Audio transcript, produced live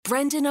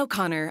Brendan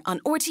O'Connor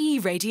on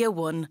RTE Radio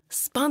 1,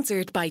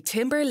 sponsored by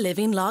Timber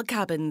Living Log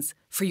Cabins.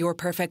 For your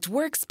perfect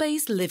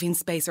workspace, living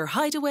space or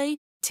hideaway,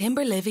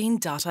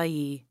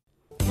 timberliving.ie.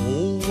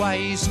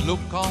 Always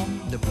look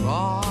on the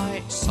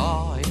bright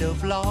side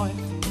of life.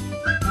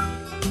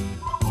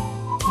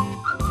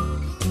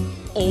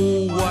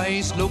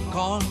 Always look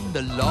on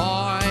the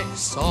light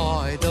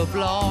side of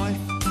life.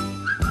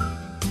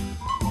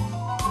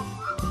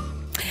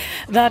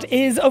 That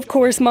is, of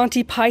course,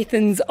 Monty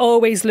Python's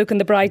Always Look on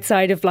the Bright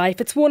Side of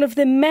Life. It's one of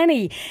the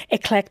many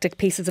eclectic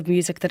pieces of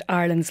music that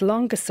Ireland's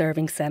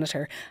longest-serving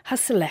senator has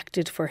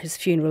selected for his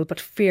funeral. But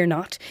fear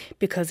not,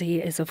 because he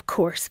is, of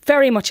course,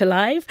 very much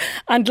alive.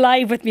 And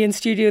live with me in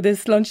studio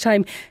this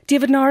lunchtime,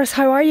 David Norris,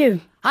 how are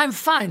you? I'm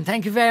fine,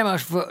 thank you very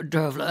much,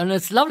 Dervla, and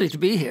it's lovely to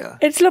be here.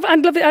 It's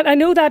lovely. I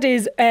know that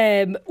is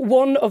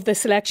one of the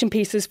selection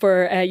pieces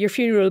for your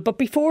funeral, but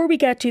before we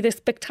get to the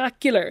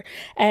spectacular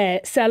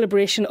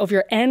celebration of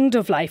your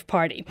end-of-life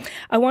party,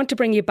 I want to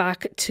bring you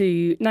back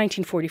to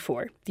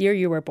 1944, the year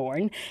you were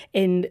born,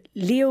 in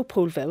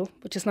Leopoldville,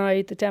 which is now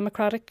the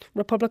Democratic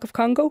Republic of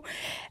Congo.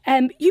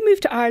 You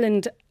moved to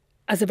Ireland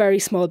as a very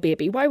small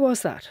baby. Why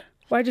was that?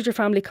 Why did your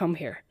family come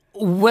here?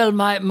 Well,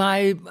 my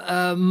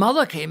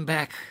mother came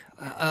back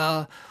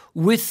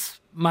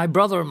with my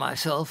brother and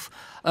myself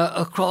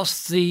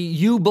across the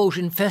U-boat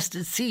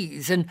infested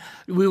seas, and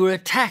we were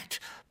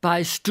attacked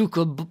by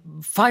Stuka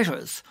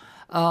fighters.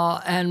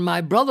 And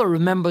my brother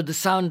remembered the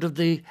sound of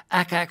the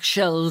ack-ack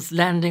shells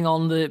landing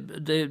on the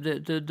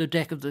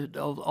deck of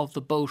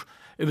the boat.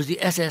 It was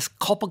the SS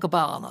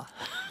Copacabana.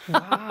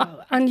 Wow.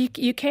 And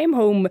you came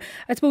home,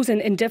 I suppose,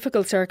 in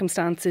difficult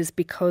circumstances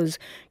because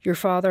your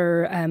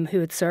father,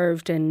 who had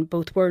served in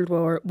both World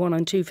War I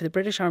and II for the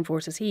British Armed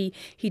Forces, he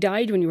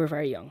died when you were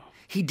very young.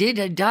 He did.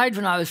 He died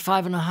when I was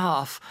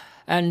 5.5.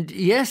 And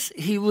yes,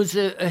 he was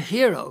a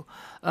hero.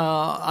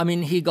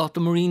 He got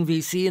the Marine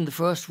VC in the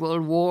First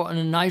World War and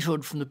a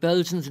knighthood from the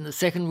Belgians in the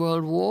Second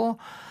World War.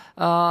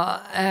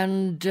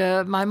 And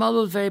my mother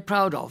was very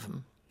proud of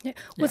him. Yeah.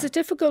 Was it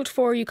difficult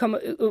for you,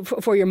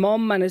 for your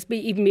mum and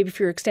even maybe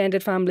for your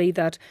extended family,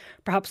 that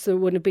perhaps there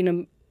wouldn't have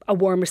been a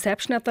warm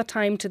reception at that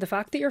time to the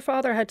fact that your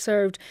father had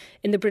served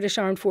in the British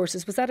Armed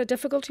Forces? Was that a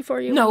difficulty for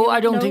you? No, I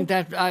don't think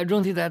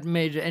that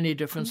made any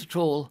difference at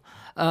all.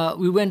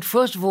 We went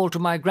first of all to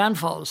my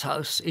grandfather's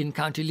house in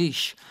County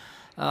Laois,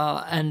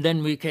 and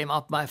then we came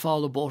up. My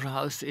father bought a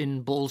house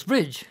in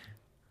Ballsbridge.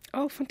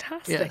 Oh,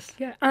 fantastic! Yes.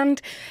 Yeah,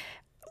 and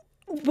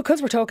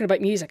because we're talking about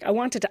music, I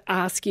wanted to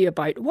ask you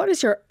about what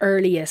is your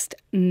earliest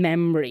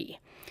memory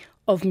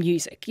of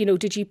music? You know,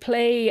 did you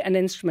play an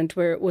instrument?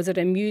 Was it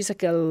a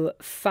musical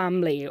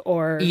family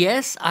or?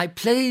 Yes, I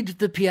played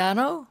the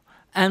piano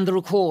and the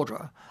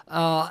recorder.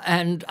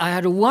 And I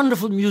had a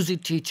wonderful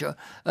music teacher,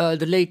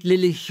 the late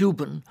Lily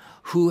Huben,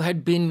 who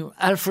had been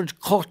Alfred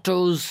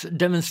Corto's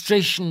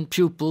demonstration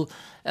pupil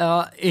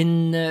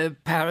in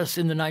Paris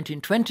in the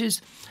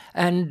 1920s.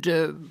 And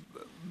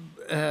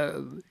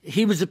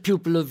he was a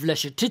pupil of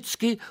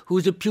Leschetizky, who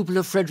was a pupil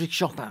of Frédéric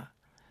Chopin.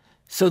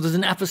 So there's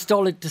an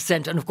apostolic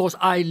descent. And of course,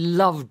 I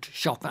loved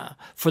Chopin.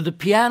 For the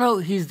piano,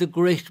 he's the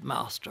great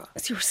master.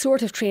 So you were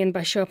sort of trained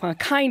by Chopin,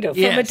 kind of,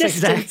 yes, from a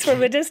distance. Exactly.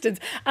 From a distance.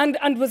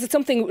 And was it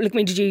something,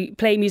 did you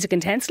play music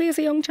intensely as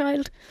a young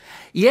child?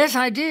 Yes,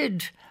 I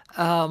did.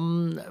 I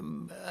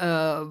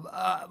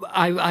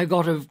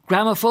got a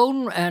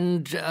gramophone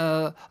and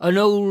an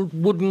old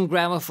wooden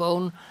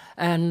gramophone,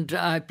 and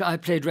I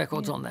played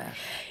records on that.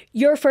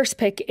 Your first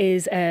pick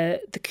is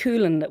the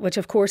Coolin, which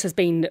of course has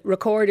been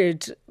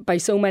recorded by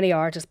so many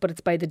artists, but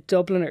it's by the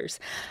Dubliners.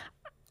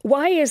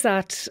 Why is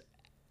that,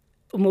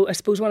 I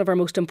suppose, one of our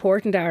most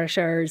important Irish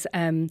airs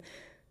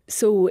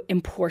so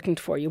important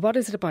for you? What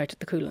is it about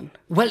the Coolin?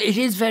 Well, it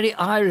is very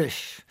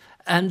Irish.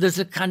 And there's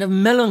a kind of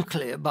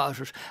melancholy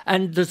about it.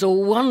 And there's a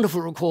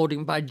wonderful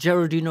recording by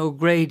Geraldine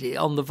O'Grady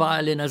on the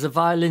violin as a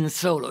violin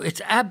solo.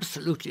 It's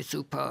absolutely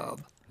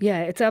superb.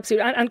 Yeah, it's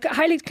absolutely, and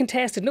highly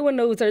contested. No one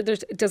knows,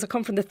 does it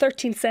come from the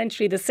 13th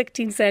century, the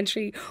 16th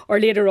century, or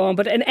later on.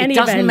 But in any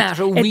event, it doesn't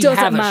matter. It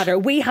doesn't matter.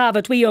 We have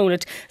it. We own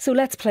it. So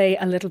let's play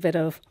a little bit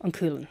of An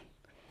Coolin.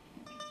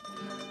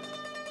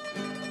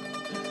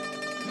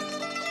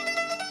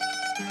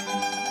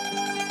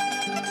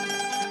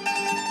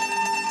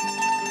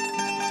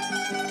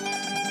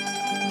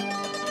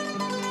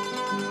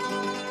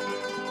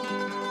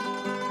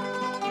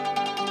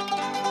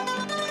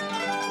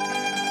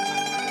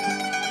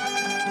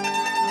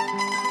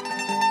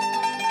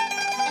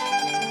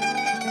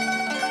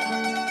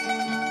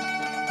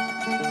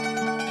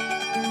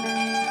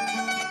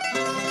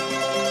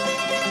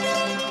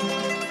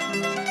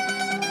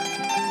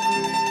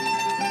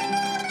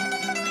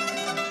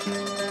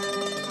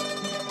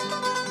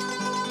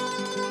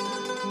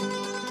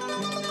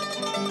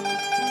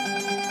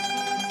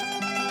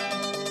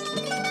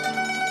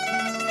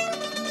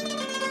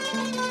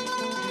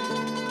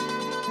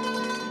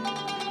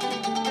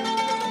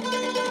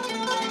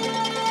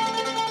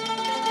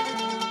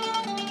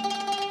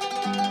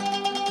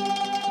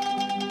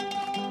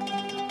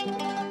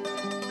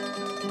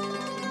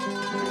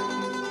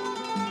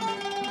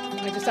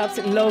 just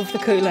absolutely love the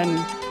cool, and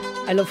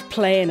I love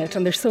playing it,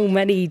 and there's so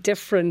many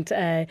different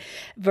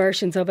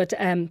versions of it.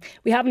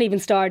 We haven't even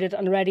started,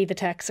 and already the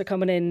texts are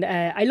coming in.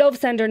 I love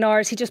Sender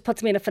Norris. He just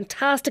puts me in a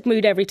fantastic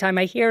mood every time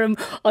I hear him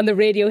on the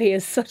radio. He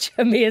has such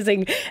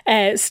amazing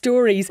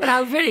stories. But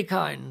how very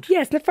kind.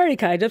 Yes, they're very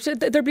kind.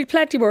 There'll be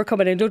plenty more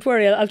coming in. Don't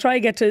worry, I'll try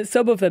and get to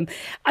some of them.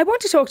 I want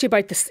to talk to you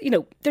about this. You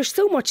know, there's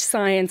so much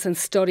science and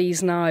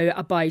studies now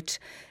about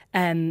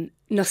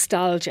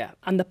nostalgia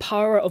and the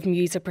power of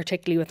music,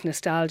 particularly with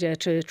nostalgia,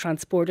 to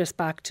transport us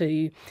back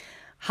to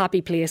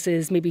happy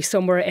places, maybe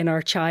somewhere in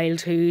our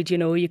childhood. You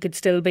know, you could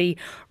still be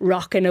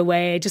rocking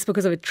away just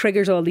because of it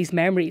triggers all these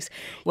memories.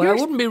 Well, I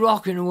wouldn't be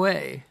rocking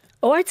away.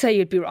 Oh, I'd say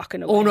you'd be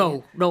rocking away.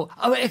 Oh, no.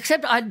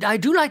 Except I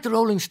do like the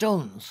Rolling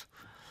Stones.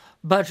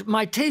 But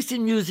my taste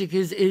in music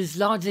is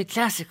largely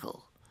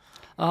classical.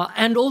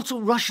 And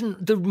also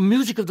the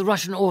music of the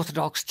Russian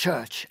Orthodox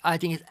Church, I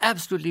think is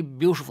absolutely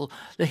beautiful.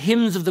 The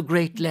hymns of the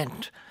Great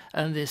Lent,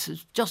 and this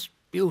is just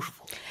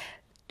beautiful.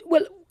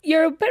 Well,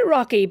 you're a bit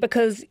rocky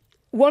because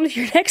one of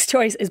your next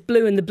choice is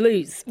Blue in the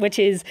Blues, which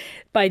is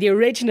by the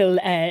original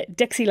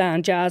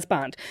Dixieland Jazz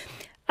Band.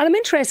 And I'm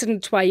interested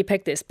in why you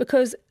picked this,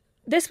 because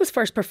this was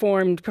first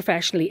performed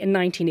professionally in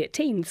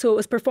 1918. So it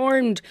was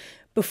performed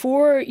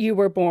before you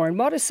were born.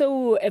 What is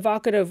so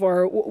evocative,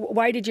 or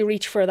why did you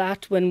reach for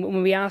that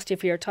when we asked you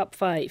for your top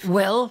 5?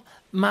 Well,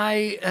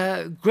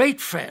 my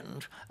great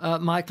friend,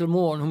 Michael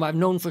Moore, whom I've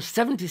known for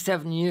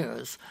 77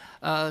 years,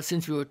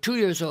 since we were 2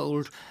 years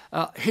old,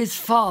 his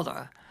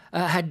father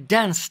had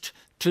danced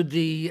to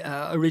the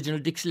original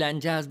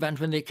Dixieland Jazz Band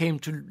when they came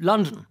to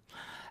London,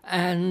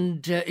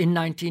 and in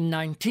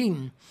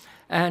 1919.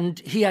 And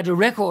he had a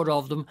record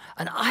of them,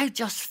 and I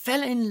just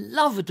fell in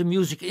love with the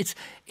music. It's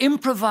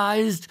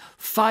improvised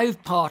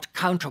 5-part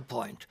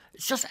counterpoint.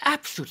 It's just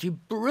absolutely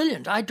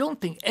brilliant. I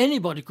don't think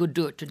anybody could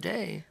do it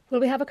today.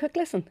 Will we have a quick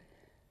listen?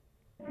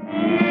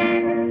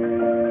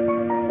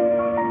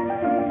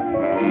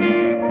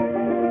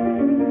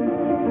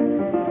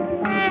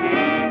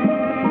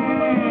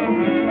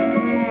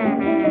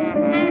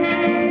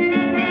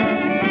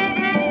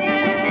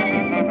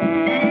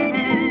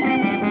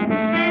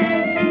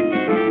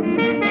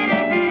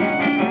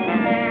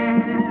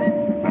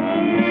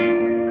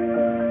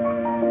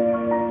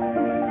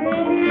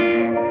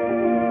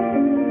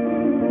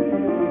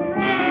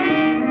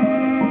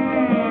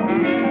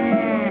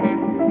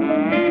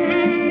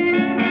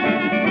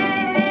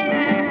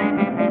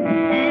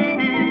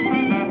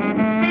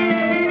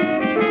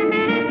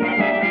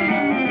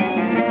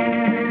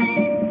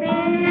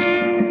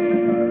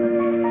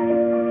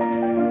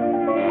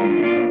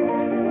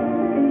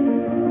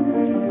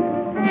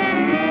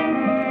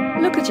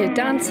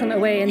 Dancing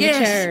away in the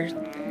chair.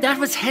 That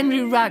was Henry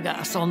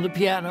Ragas on the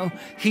piano.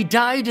 He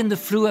died in the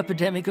flu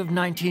epidemic of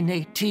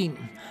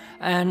 1918.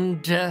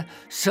 And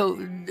so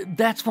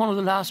that's one of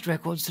the last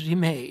records that he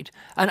made.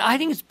 And I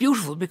think it's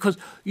beautiful because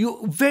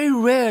you very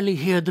rarely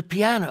hear the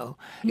piano.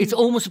 It's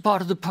almost a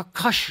part of the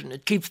percussion.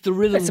 It keeps the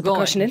rhythm going. It's a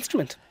percussion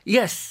instrument.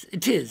 Yes,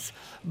 it is.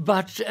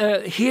 But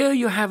here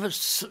you have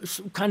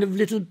kind of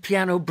little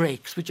piano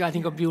breaks, which I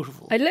think are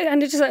beautiful.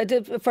 And just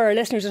for our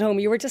listeners at home,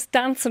 you were just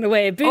dancing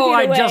away,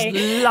 boogieing away. I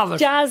just love it.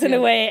 Jazzing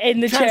away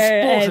in the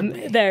chair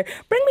there.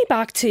 Bring me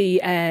back to,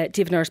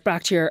 David Norris,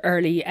 back to your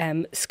early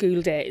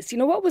school days. You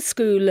know, what was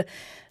school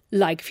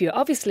like for you?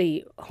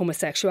 Obviously,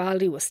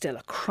 homosexuality was still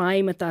a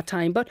crime at that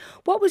time, but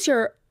what was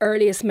your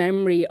earliest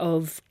memory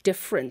of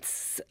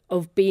difference,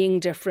 of being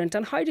different,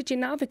 and how did you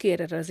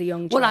navigate it as a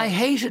young child? Well, I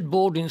hated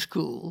boarding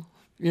school.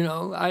 You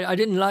know, I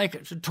didn't like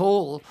it at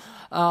all.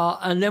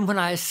 And then when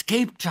I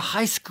escaped to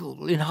high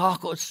school in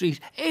Harcourt Street,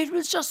 it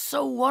was just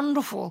so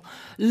wonderful,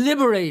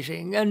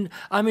 liberating. And,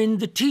 I mean,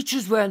 the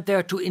teachers weren't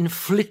there to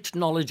inflict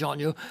knowledge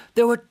on you.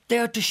 They were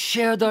there to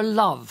share their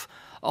love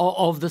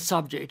of the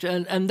subject.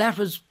 And that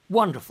was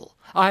wonderful.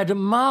 I had a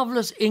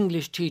marvellous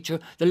English teacher,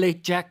 the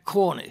late Jack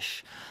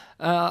Cornish.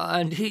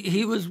 And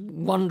he was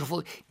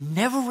wonderful.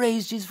 Never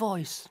raised his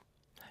voice.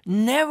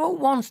 Never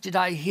once did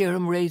I hear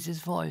him raise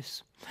his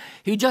voice.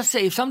 He'd just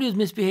say, if somebody was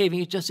misbehaving,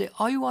 he'd just say,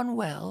 "Are you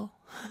unwell?"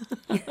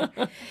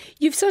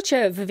 You've such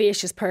a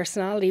vivacious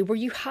personality. Were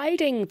you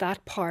hiding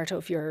that part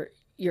of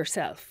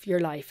yourself, your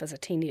life as a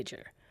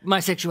teenager? My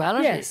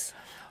sexuality? Yes.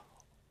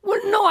 Well,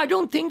 no, I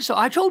don't think so.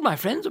 I told my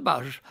friends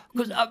about it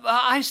because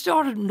I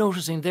started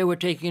noticing they were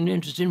taking an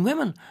interest in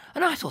women,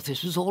 and I thought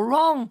this was all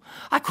wrong.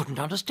 I couldn't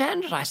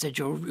understand it. I said,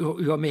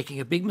 "You're making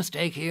a big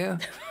mistake here."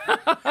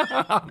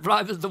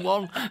 I was the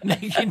one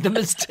making the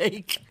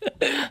mistake.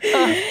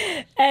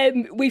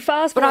 We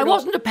fast But forward. I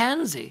wasn't a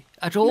pansy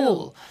at all.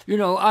 No. You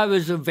know, I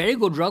was a very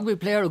good rugby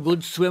player, a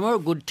good swimmer, a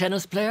good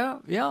tennis player.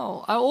 Yeah,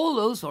 all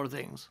those sort of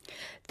things.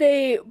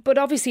 But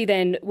obviously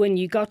then when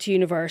you got to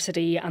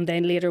university and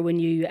then later when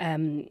you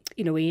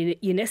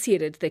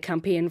initiated the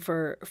campaign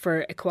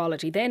for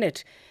equality, then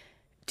it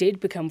did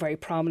become very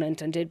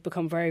prominent and did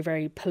become very,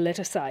 very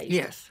politicised.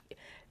 Yes.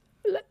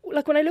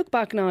 Like when I look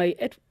back now,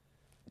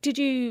 did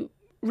you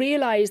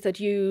realise that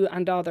you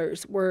and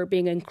others were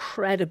being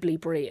incredibly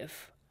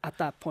brave at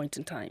that point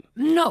in time?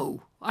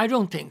 No, I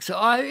don't think so.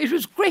 It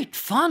was great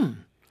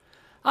fun.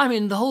 I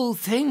mean, the whole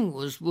thing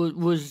was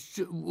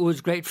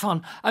great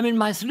fun. I mean,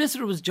 my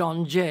solicitor was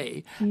John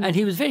Jay, and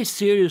he was very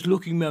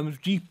serious-looking man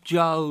with deep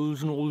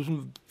jowls and all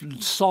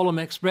this solemn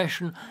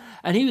expression.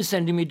 And he was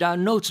sending me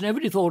down notes, and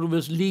everybody thought it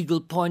was legal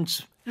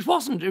points. It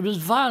wasn't. It was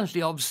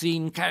violently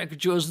obscene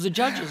caricatures of the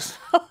judges.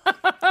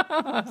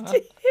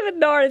 Even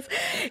Norris.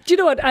 Do you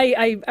know what?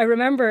 I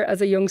remember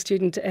as a young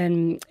student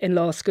in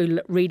law school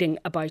reading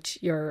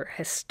about your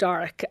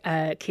historic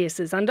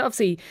cases, and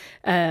obviously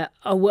a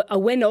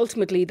win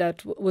ultimately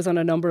that was on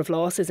a number of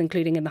losses,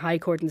 including in the High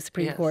Court and the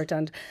Supreme Court.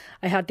 And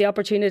I had the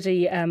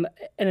opportunity in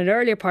an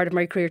earlier part of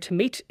my career to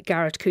meet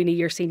Garrett Cooney,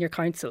 your senior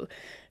counsel,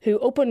 who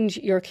opened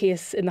your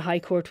case in the High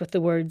Court with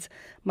the words,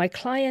 "My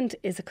client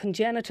is a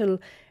congenital,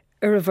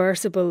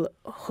 irreversible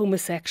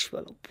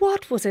homosexual."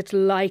 What was it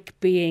like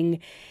being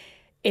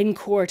in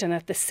court and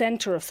at the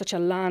centre of such a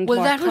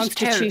landmark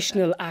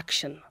constitutional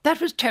action?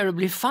 That was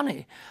terribly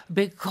funny,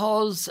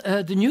 because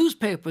the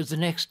newspapers the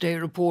next day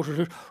reported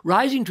it.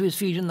 Rising to his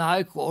feet in the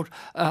High Court,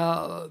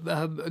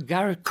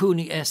 Garrett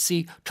Cooney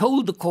SC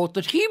told the court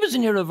that he was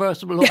an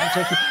irreversible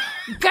homosexual.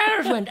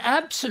 Garrett went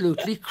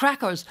absolutely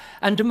crackers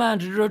and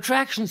demanded a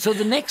retraction. So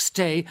the next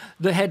day,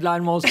 the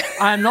headline was,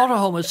 "I am not a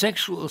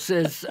homosexual,"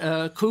 says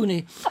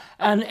Cooney.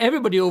 And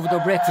everybody over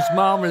their breakfast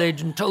marmalade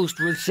and toast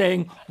was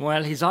saying,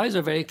 well, his eyes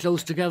are very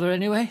close together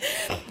anyway.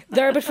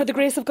 There, but for the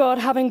grace of God,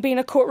 having been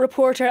a court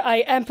reporter,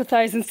 I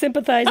empathise and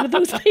sympathise with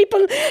those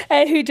people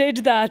who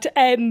did that.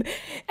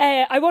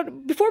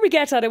 Before we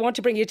get to that, I want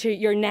to bring you to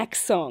your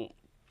next song,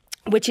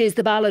 which is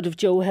The Ballad of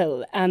Joe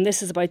Hill. And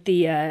this is about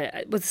the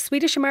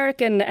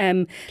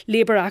Swedish-American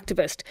labour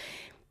activist.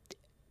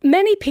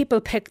 Many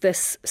people pick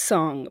this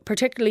song,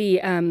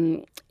 particularly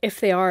if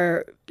they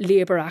are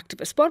labour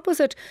activists. What was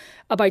it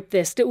about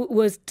this?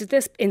 Did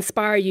this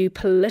inspire you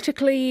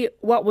politically?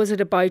 What was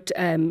it about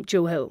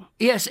Joe Hill?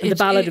 Yes, The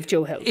Ballad of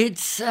Joe Hill.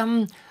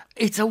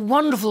 It's a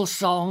wonderful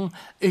song.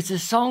 It's a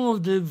song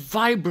of the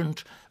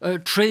vibrant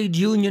trade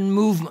union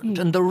movement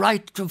and the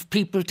right of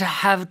people to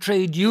have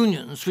trade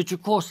unions, which,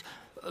 of course,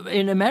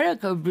 in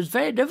America was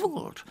very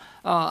difficult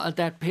at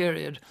that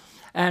period.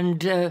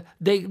 And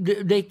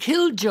they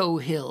killed Joe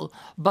Hill,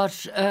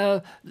 but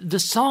the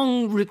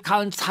song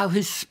recounts how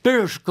his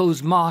spirit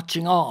goes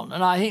marching on,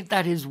 and I think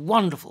that is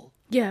wonderful.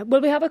 Yeah,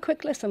 well, we have a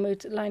quick listen. We'll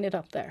line it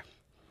up there.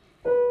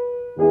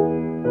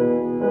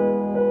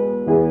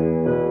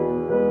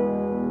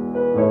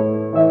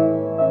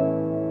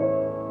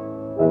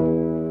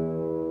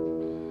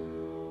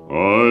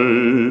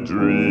 I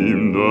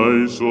dreamed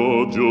I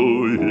saw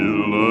Joe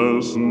Hill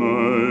last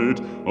night,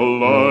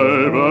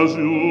 alive as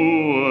you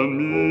and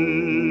me.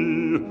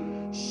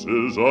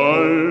 Says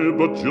I,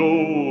 but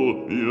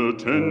Joe, you're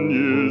 10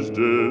 years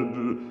dead.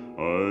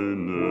 I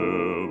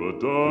never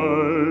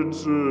died,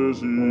 says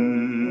he.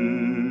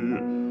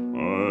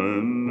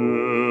 I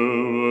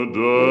never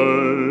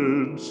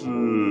died,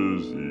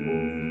 says he.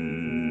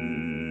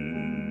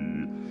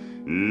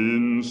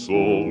 In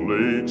Salt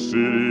Lake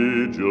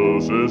City, Joe,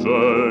 says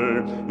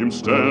I, him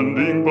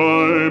standing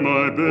by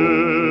my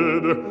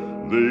bed.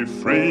 They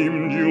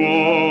framed you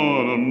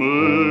on a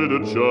murder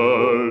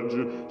charge,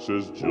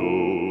 says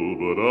Joe,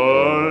 but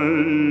I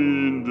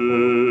ain't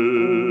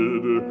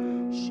dead.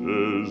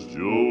 Says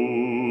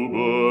Joe,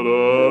 but I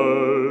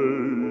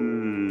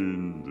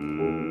ain't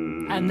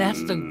dead. And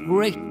that's the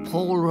great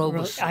Paul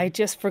Robeson. I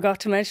just forgot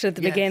to mention at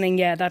the beginning,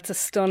 that's a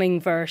stunning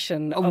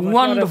version. A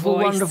wonderful,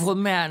 wonderful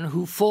man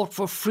who fought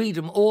for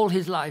freedom all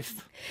his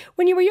life.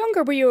 When you were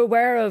younger, were you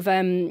aware of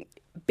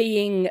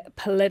being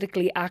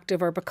politically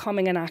active or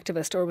becoming an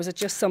activist, or was it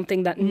just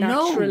something that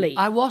naturally...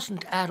 No, I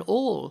wasn't at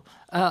all,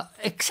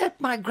 except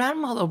my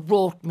grandmother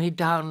brought me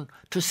down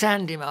to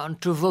Sandymount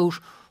to vote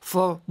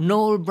for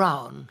Noel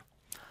Brown,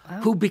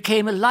 who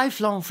became a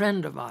lifelong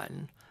friend of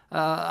mine.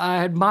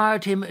 I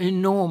admired him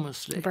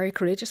enormously. A very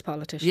courageous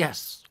politician.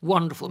 Yes,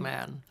 wonderful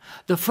man.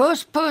 The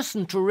first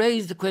person to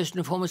raise the question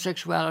of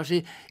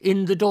homosexuality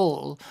in the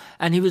Dáil,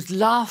 and he was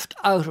laughed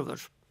out of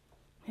it.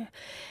 Yeah.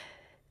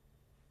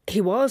 He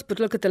was, but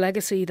look at the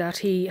legacy that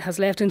he has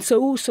left in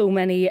so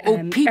many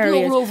people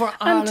areas. all over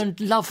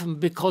Ireland love him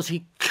because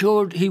he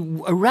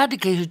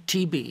eradicated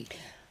TB.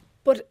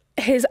 But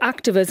his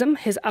activism,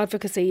 his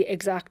advocacy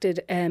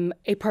exacted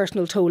a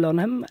personal toll on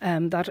him.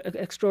 That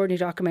extraordinary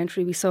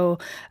documentary we saw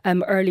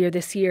earlier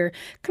this year.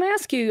 Can I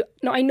ask you,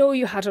 now I know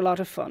you had a lot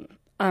of fun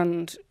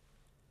and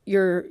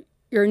your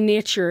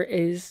nature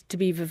is to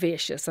be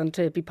vivacious and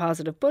to be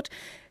positive, but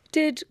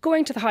did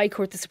going to the High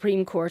Court, the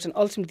Supreme Court and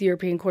ultimately the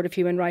European Court of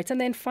Human Rights,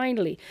 and then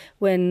finally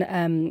when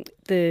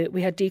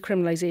we had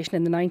decriminalisation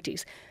in the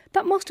 90s,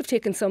 that must have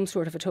taken some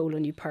sort of a toll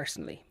on you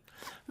personally?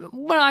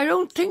 Well, I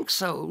don't think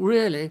so,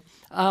 really.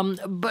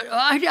 But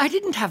I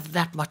didn't have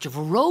that much of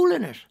a role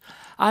in it.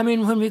 I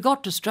mean, when we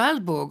got to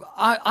Strasbourg,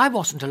 I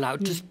wasn't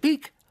allowed to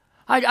speak.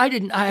 I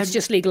didn't. It's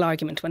just legal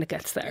argument when it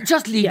gets there.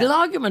 Just legal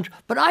argument.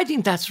 But I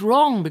think that's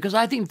wrong, because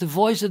I think the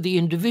voice of the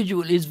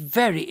individual is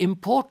very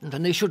important,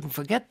 and they shouldn't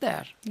forget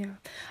that. Yeah.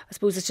 I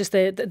suppose it's just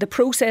the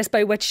process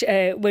by which,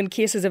 when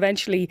cases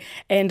eventually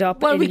end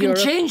up Well, in we can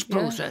Europe. change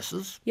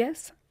processes.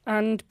 Yes.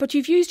 But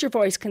you've used your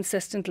voice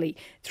consistently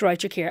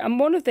throughout your career. And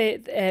one of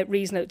the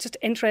reasons, it's just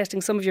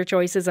interesting, some of your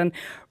choices and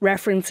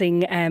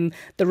referencing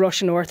the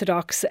Russian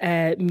Orthodox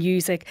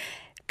music.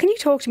 Can you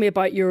talk to me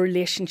about your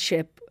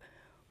relationship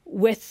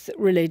with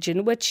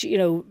religion, which,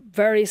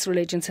 various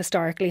religions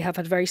historically have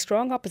had very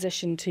strong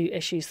opposition to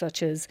issues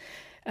such as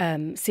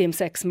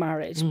same-sex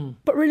marriage.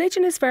 But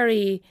religion is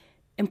very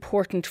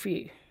important for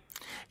you.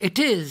 It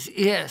is,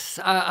 yes.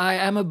 I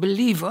am a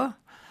believer.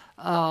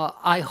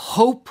 I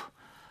hope.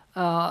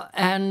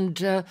 And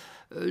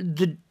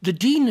the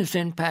Dean of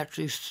St.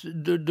 Patrick's,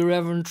 the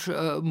Reverend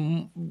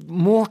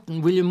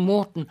William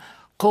Morton,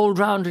 called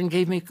round and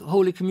gave me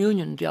Holy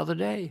Communion the other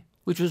day,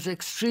 which was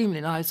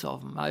extremely nice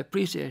of him. I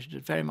appreciated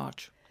it very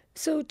much.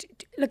 So, do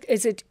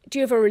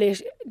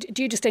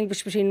you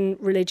distinguish between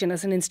religion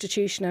as an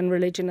institution and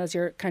religion as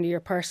your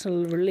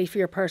personal relief,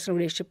 your personal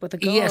relationship with the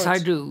God? Yes, I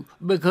do,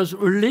 because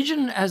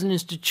religion as an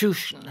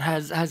institution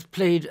has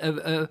played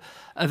a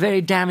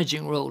very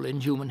damaging role in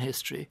human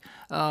history,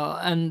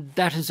 and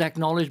that is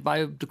acknowledged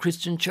by the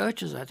Christian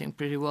churches, I think,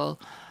 pretty well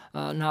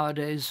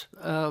nowadays.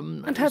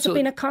 And has it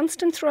been a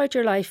constant throughout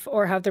your life,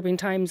 or have there been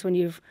times when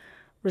you've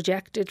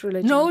rejected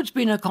religion? No, it's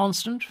been a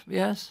constant,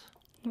 yes.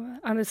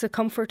 And it's a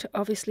comfort,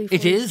 obviously, for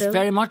It you is, still.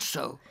 very much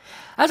so.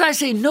 As I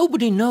say,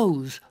 nobody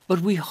knows, but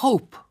we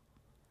hope.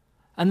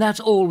 And that's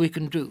all we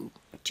can do.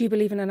 Do you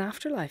believe in an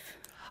afterlife?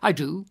 I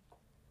do.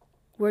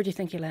 Where do you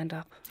think you'll end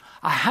up?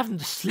 I haven't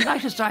the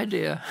slightest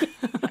idea.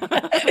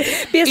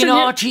 Based In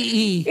on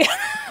RTE,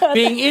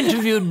 being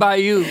interviewed by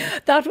you.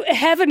 that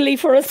heavenly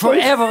for us both.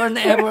 Forever and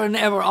ever and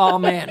ever,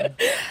 amen.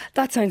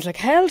 That sounds like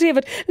hell,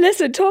 David.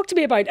 Listen, talk to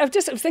me about... I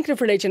was thinking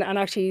of religion, and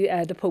actually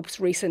the Pope's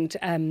recent...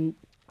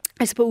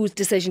 I suppose,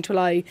 decision to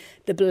allow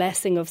the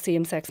blessing of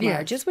same-sex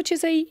marriages, which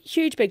is a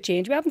huge, big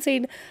change. We haven't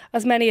seen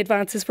as many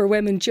advances for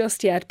women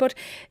just yet. But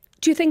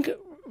do you think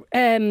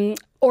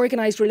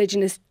organised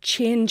religion is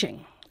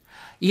changing?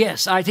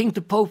 Yes, I think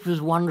the Pope is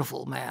a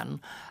wonderful man.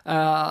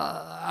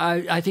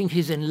 I think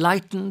he's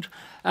enlightened,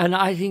 and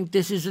I think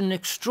this is an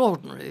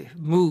extraordinary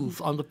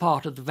move on the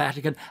part of the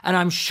Vatican. And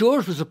I'm sure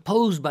it was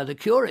opposed by the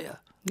Curia.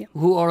 Yeah.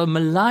 Who are a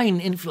malign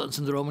influence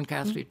in the Roman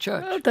Catholic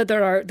Church. Well,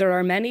 there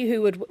are many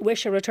who would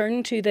wish a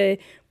return to the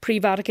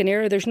pre-Vatican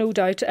era. There's no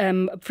doubt,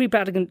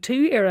 pre-Vatican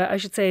II era, I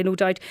should say, no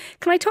doubt.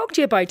 Can I talk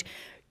to you about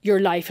your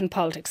life in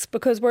politics?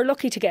 Because we're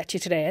lucky to get you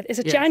today. Is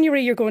it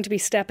January you're going to be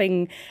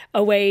stepping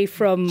away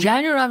from?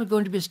 January I'm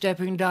going to be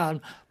stepping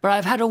down, but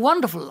I've had a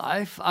wonderful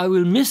life. I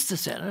will miss the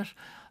Senate.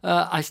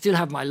 I still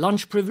have my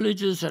lunch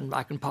privileges, and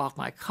I can park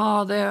my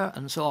car there,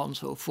 and so on and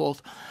so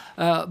forth.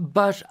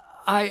 But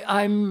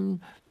I'm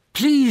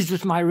pleased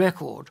with my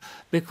record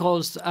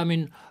because,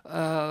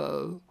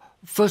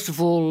 first of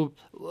all,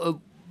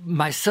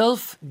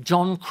 myself,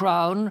 John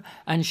Crown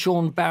and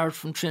Sean Barrett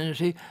from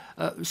Trinity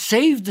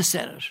saved the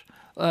Senate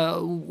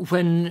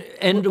when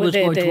Enda was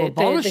going to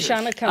abolish it.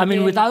 Seanad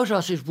campaign. Without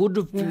us it would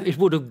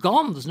have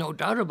gone, there's no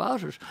doubt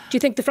about it. Do you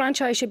think the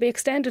franchise should be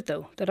extended,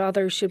 though? That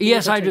others should be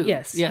Yes, able I to? do.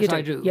 Yes,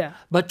 I do. Yeah.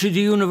 But to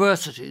the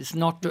universities,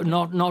 not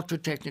to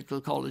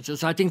technical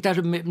colleges. I think that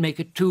would make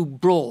it too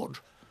broad.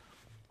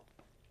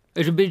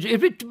 It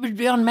would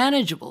be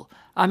unmanageable.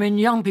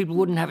 Young people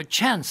wouldn't have a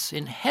chance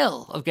in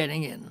hell of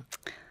getting in.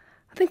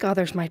 I think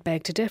others might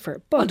beg to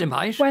differ. But they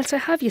might. Whilst I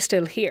have you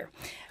still here,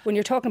 when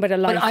you're talking about a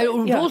life... But I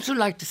would also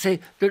like to say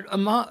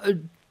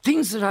that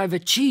things that I've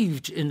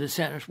achieved in the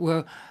Senate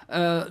were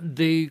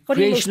the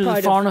creation of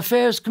the Foreign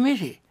Affairs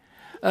Committee,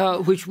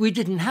 which we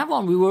didn't have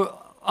one. We were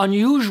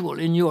unusual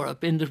in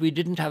Europe in that we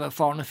didn't have a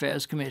Foreign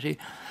Affairs Committee.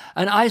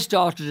 And I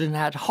started an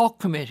ad hoc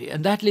committee,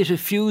 and that lit a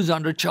fuse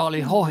under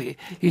Charlie Haughey.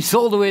 He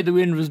saw the way the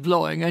wind was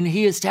blowing, and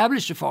he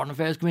established a Foreign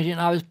Affairs Committee,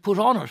 and I was put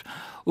on it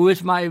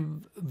with my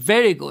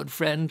very good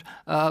friend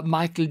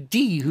Michael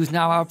D., who's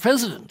now our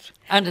president,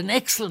 and an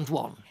excellent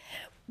one.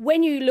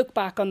 When you look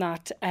back on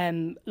that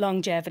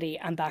longevity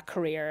and that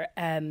career,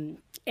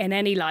 in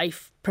any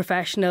life,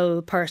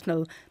 professional,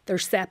 personal,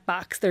 there's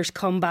setbacks, there's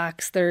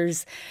comebacks,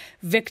 there's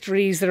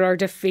victories, there are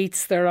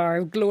defeats, there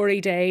are glory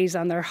days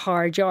and there are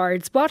hard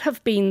yards. What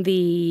have been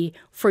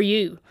for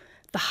you,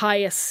 the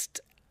highest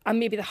and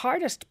maybe the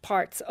hardest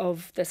parts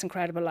of this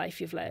incredible life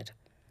you've led?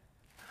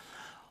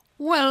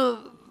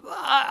 Well,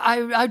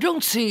 I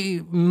don't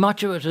see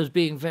much of it as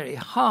being very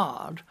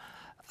hard.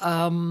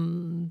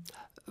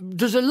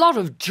 There's a lot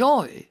of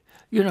joy,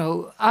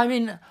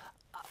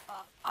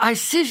 I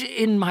sit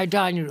in my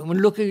dining room and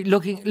look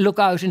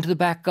out into the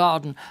back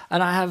garden,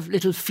 and I have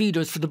little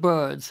feeders for the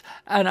birds,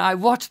 and I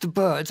watch the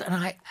birds, and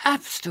I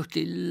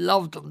absolutely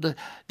love them.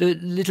 The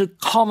little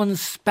common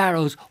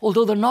sparrows,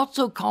 although they're not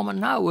so common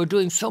now. We're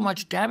doing so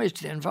much damage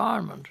to the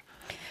environment.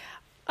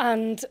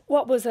 And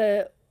what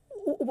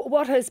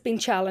has been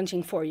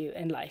challenging for you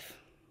in life?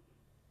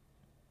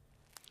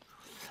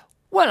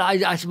 Well,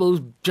 I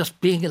suppose just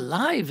being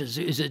alive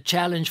is a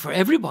challenge for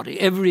everybody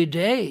every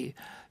day,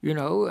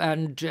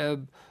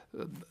 and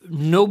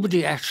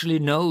nobody actually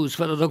knows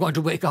whether they're going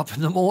to wake up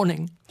in the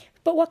morning.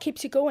 But what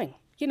keeps you going?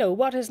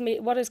 What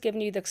has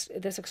given you this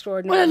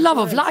extraordinary... Well, a love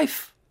of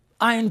life.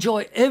 I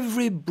enjoy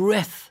every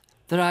breath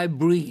that I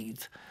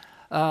breathe.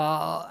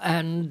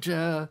 And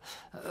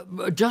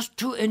just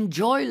to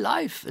enjoy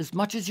life as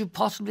much as you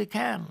possibly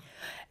can.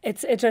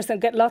 It's interesting. I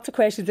get lots of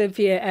questions in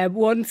for you.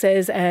 One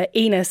says,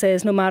 Ina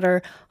says, no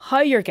matter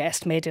how your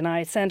guest may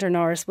deny, Senator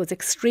Norris was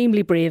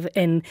extremely brave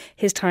in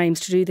his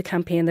times to do the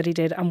campaign that he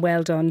did, and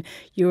well done.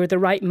 You're the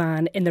right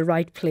man in the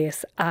right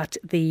place at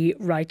the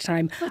right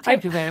time. Well,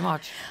 thank you very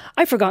much.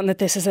 I've forgotten that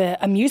this is a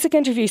music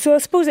interview, so I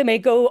suppose I may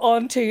go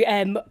on to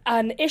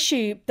an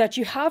issue that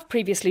you have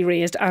previously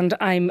raised, and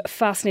I'm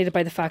fascinated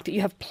by the fact that you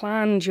have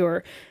planned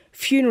your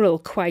funeral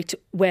quite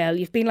well.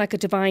 You've been like a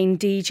divine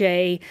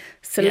DJ,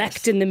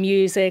 selecting the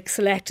music,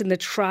 selecting the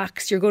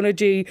tracks. You're going to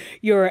do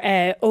your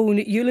own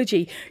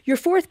eulogy. Your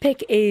fourth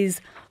pick is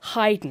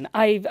Haydn.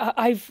 I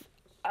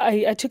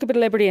took a bit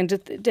of liberty and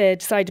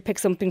decided to pick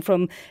something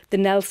from the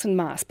Nelson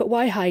Mass. But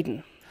why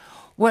Haydn?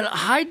 Well,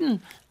 Haydn,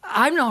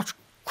 I'm not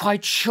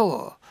quite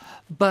sure.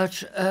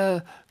 But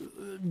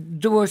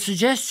there were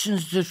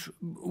suggestions that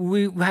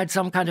we had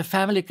some kind of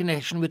family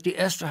connection with the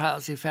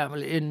Esterházy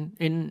family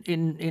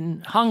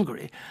in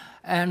Hungary.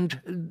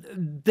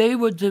 And they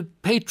were the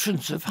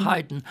patrons of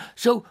Haydn.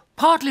 So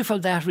partly for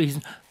that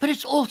reason, but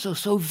it's also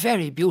so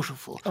very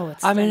beautiful.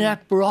 I mean,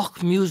 that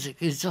Baroque music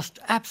is just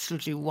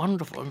absolutely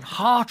wonderful and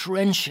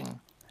heart-wrenching.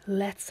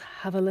 Let's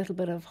have a little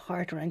bit of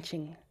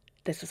heart-wrenching.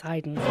 This is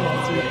Haydn.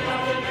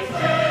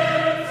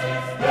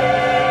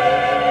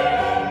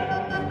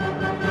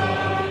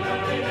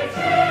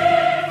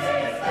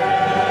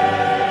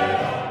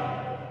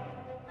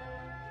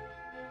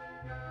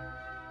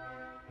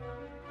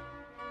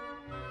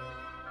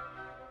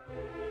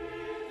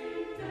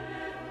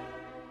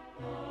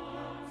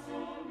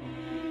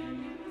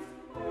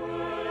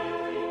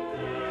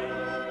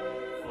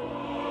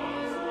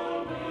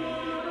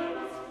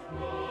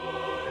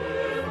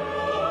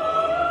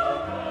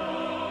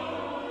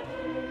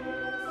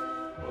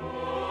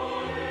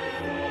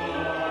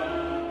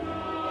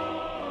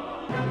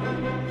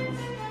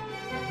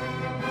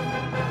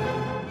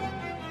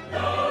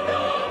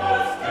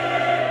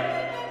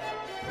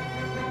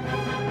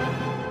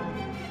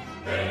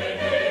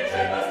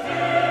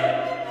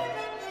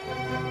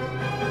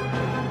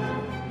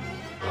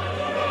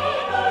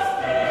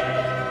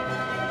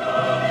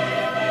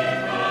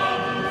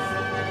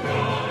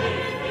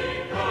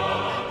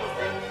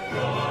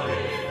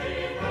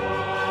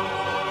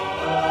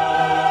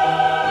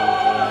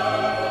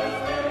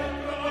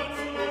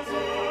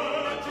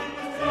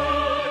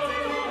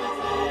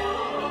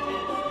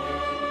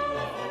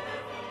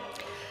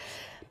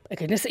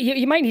 Goodness,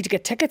 you might need to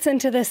get tickets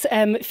into this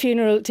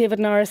funeral, David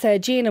Norris.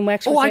 Jane in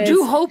Wexford says... I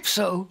do hope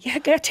so. Yeah,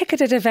 get a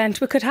ticketed event.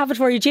 We could have it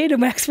for you. Jane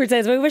in Wexford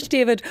says, we wish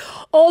David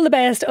all the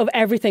best of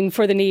everything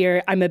for the new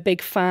year. I'm a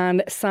big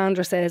fan.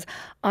 Sandra says,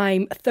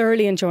 I'm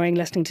thoroughly enjoying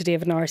listening to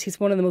David Norris.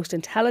 He's one of the most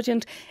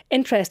intelligent,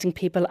 interesting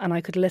people, and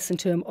I could listen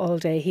to him all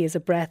day. He is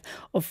a breath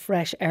of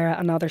fresh air.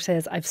 Another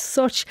says, I've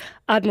such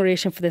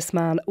admiration for this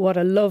man. What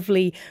a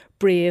lovely,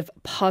 brave,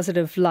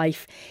 positive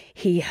life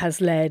he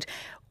has led.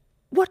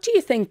 What do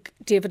you think,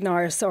 David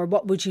Norris, or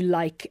what would you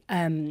like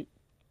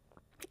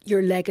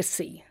your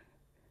legacy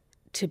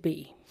to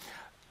be?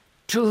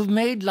 To have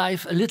made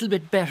life a little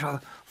bit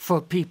better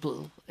for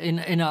people in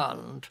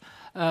Ireland.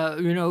 A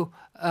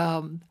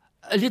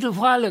little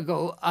while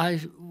ago, I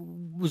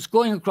was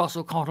going across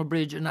O'Connell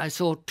Bridge and I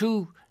saw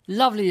two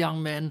lovely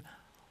young men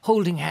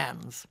holding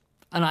hands.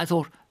 And I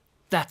thought,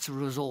 that's a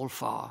result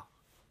far.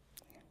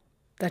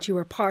 That you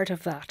were part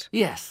of that?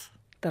 Yes.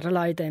 That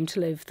allowed them to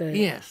live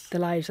the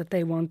lives that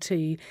they want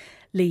to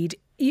lead.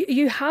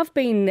 You have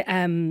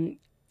been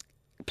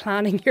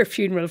planning your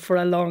funeral for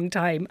a long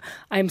time.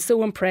 I'm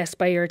so impressed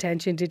by your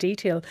attention to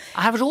detail.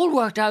 I have it all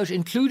worked out,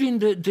 including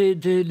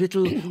the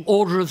little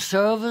order of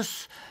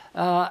service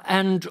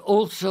and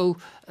also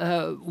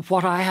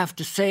what I have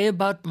to say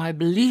about my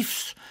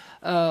beliefs,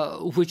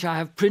 which I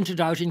have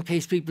printed out in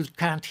case people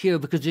can't hear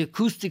because the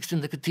acoustics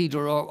in the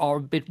cathedral are a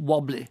bit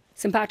wobbly.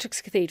 St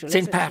Patrick's Cathedral.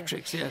 St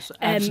Patrick's, yes,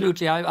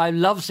 absolutely. I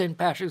love St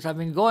Patrick's. I've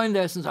been going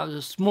there since I was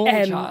a small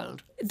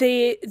child.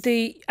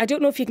 I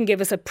don't know if you can give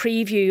us a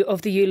preview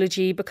of the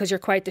eulogy because you're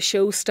quite the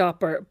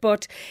showstopper,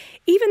 but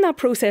even that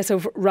process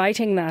of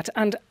writing that,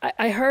 and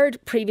I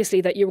heard previously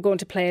that you were going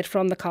to play it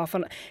from the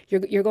coffin.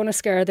 You're going to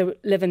scare the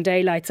living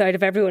daylights out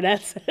of everyone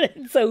else.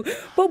 So,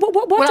 what's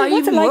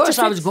it like worse,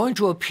 I was going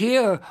to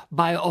appear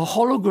by a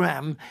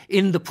hologram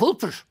in the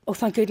pulpit. Oh,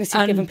 thank goodness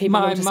you've given people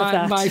notice of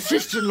that. My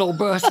sister-in-law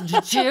burst into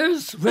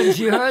tears when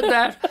she heard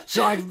that,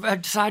 so I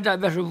decided I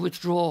better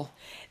withdraw.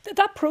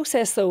 That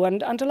process, though,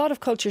 and a lot of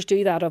cultures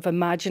do that, of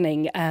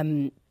imagining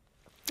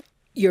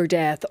your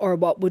death or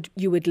what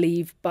you would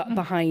leave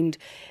behind.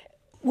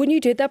 When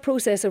you did that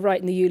process of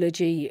writing the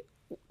eulogy,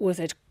 was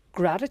it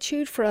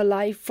gratitude for a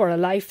life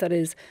that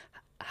is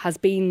has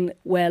been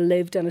well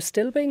lived and is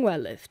still being well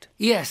lived.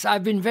 Yes,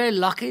 I've been very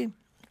lucky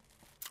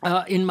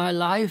in my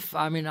life.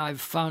 I mean,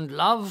 I've found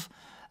love,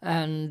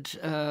 and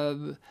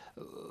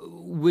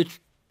with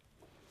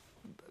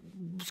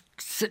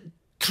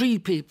 3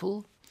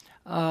 people,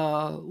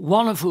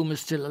 one of whom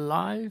is still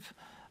alive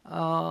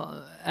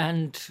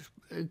and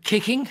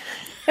kicking,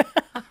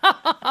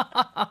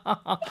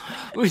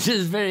 which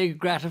is very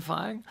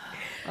gratifying.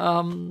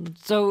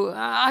 So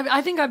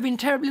I think I've been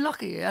terribly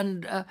lucky,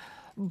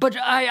 but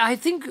I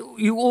think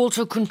you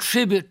also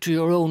contribute to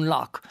your own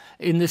luck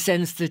in the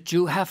sense that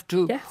you have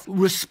to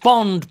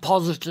respond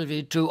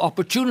positively to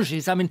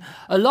opportunities. I mean,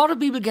 a lot of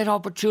people get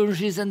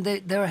opportunities and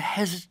they're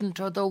hesitant,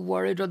 or they're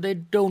worried, or they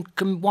don't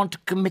want to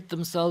commit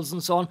themselves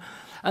and so on.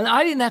 And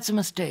I think that's a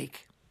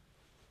mistake.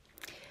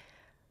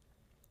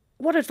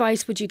 What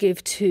advice would you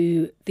give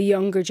to the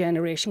younger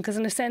generation? Because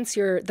in a sense,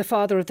 you're the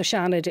father of the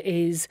Seanad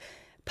is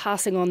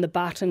passing on the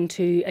baton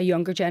to a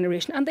younger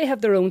generation, and they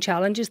have their own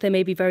challenges. They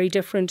may be very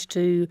different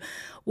to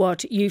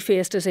what you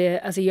faced as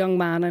a young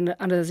man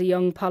and as a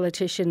young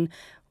politician.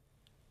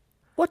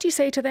 What do you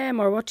say to them,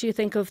 or what do you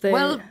think of the...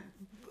 Well,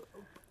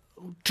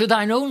 to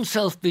thine own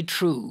self be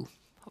true.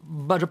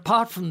 But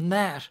apart from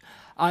that,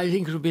 I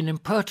think it would be an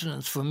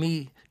impertinence for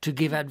me to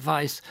give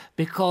advice,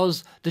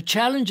 because the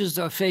challenges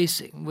they're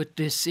facing with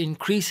this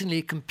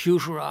increasingly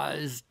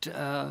computerized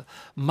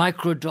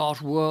microdot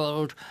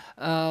world,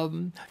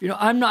 I'm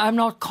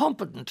not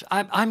competent.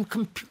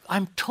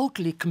 I'm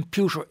totally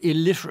computer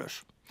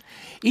illiterate,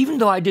 even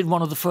though I did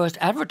one of the first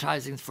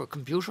advertisings for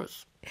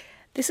computers.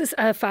 This is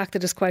a fact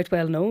that is quite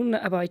well known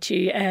about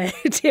you,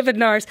 David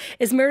Norris.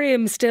 Is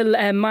Miriam still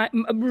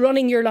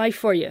running your life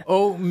for you?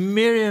 Oh,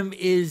 Miriam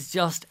is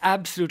just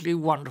absolutely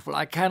wonderful.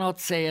 I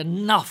cannot say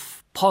enough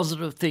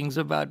positive things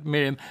about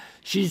Miriam.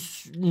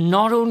 She's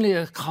not only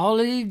a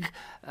colleague,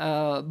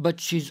 but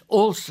she's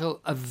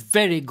also a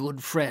very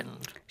good friend.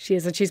 She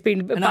is, and she's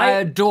been... And I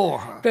adore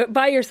her.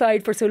 By your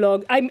side for so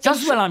long.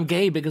 Just when I'm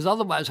gay, because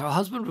otherwise her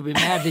husband would be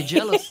madly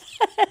jealous.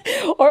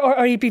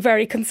 or he'd be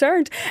very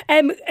concerned.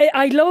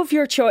 I love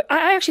your choice.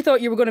 I actually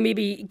thought you were going to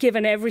maybe,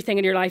 given everything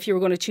in your life, you were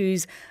going to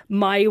choose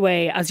My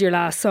Way as your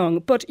last song.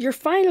 But your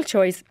final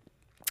choice,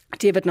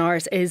 David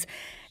Norris, is...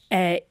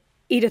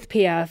 Edith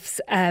Piaf's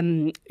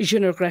Je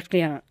ne regrette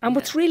rien. And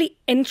what's really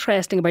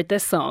interesting about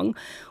this song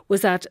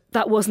was that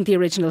wasn't the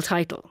original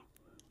title.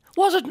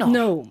 Was it not?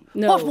 No.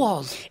 What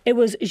was? It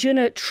was Je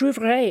ne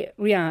trouverai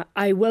rien.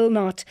 I will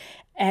not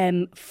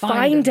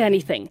find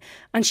anything.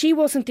 And she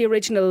wasn't the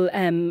original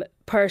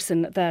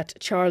person that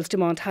Charles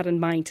Dumont had in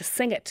mind to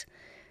sing it.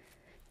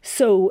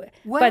 So,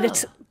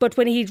 but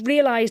when he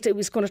realised it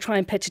was going to try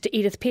and pitch it to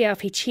Edith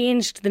Piaf, he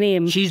changed the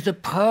name. She's the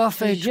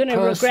perfect Je ne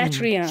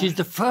regrette rien. She's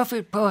the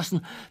perfect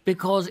person,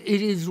 because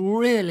it is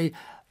really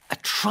a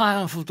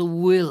triumph of the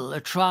will,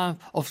 a triumph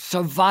of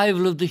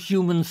survival of the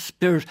human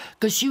spirit,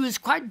 because she was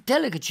quite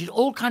delicate. She had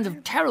all kinds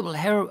of terrible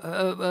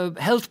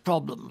health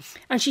problems.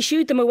 And she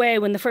shooed them away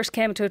when they first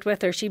came to it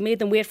with her. She made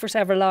them wait for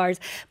several hours.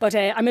 But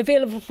I'm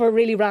available for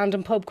really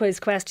random pub quiz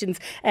questions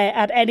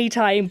at any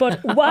time.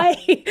 But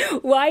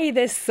why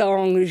this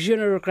song, Je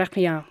ne regrette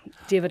rien,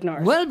 David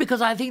Norris? Well,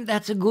 because I think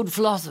that's a good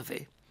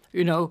philosophy.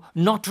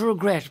 Not to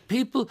regret.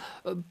 People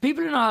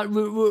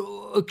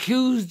were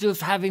accused of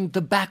having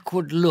the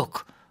backward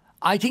look.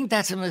 I think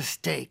that's a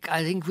mistake.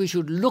 I think we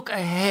should look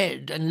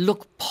ahead and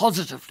look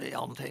positively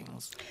on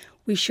things.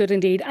 We should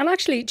indeed. And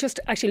actually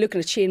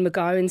looking at Shane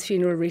McGowan's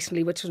funeral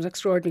recently, which was an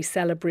extraordinary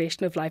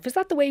celebration of life, is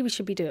that the way we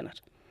should be doing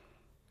it?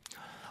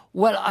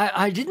 Well,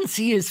 I didn't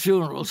see his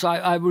funeral, so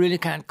I really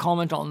can't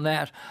comment on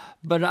that.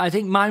 But I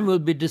think mine will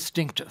be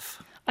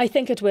distinctive. I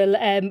think it will.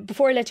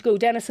 Before I let you go,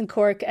 Dennis in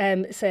Cork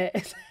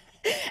says...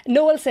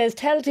 Noel says,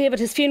 tell David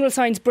his funeral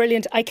sounds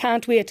brilliant, I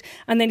can't wait.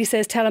 And then he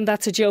says, tell him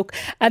that's a joke.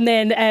 And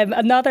then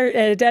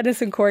another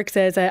Dennis in Cork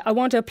says, I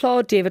want to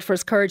applaud David for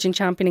his courage in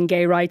championing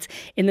gay rights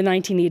in the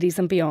 1980s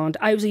and beyond.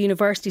 I was a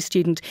university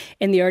student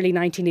in the early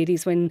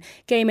 1980s when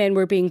gay men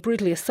were being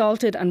brutally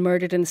assaulted and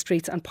murdered in the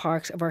streets and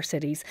parks of our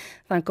cities.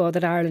 Thank God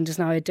that Ireland is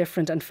now a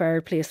different and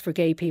fairer place for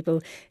gay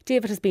people.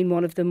 David has been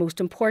one of the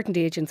most important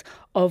agents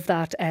of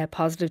that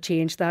positive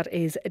change. That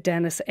is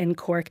Dennis in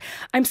Cork.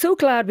 I'm so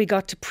glad we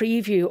got to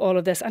preview all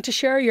of this and to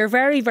share your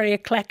very, very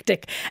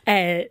eclectic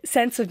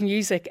sense of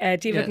music,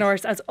 David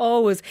Norris, as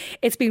always.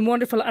 It's been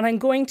wonderful, and I'm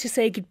going to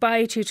say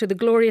goodbye to the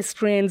glorious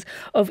strains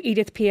of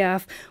Edith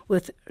Piaf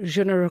with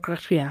Je ne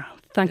regrette rien.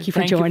 Thank you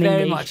for joining me.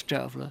 Thank you very much,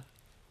 Davla.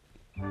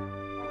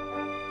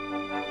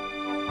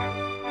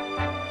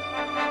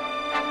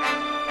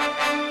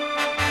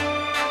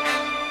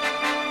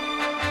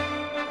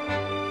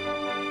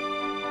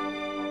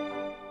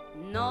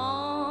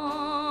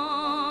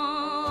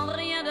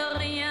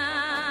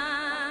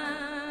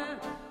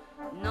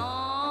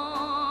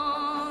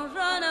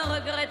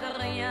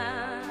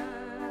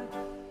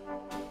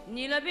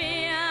 Ni le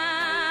bien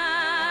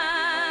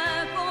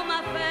qu'on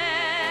m'a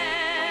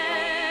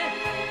fait,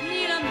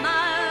 ni le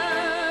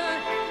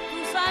mal,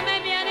 tout ça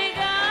m'est bien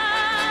égal.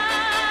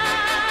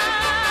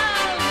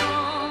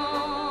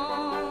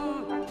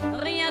 Non,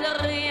 rien de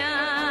rien,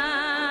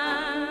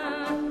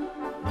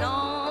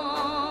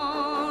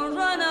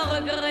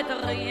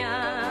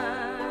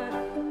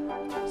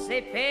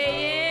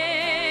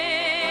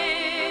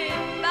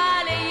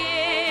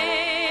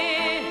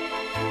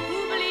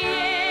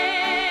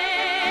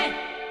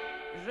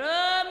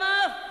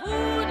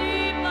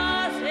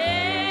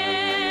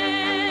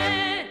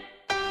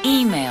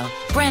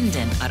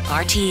 London at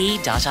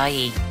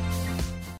rte.ie.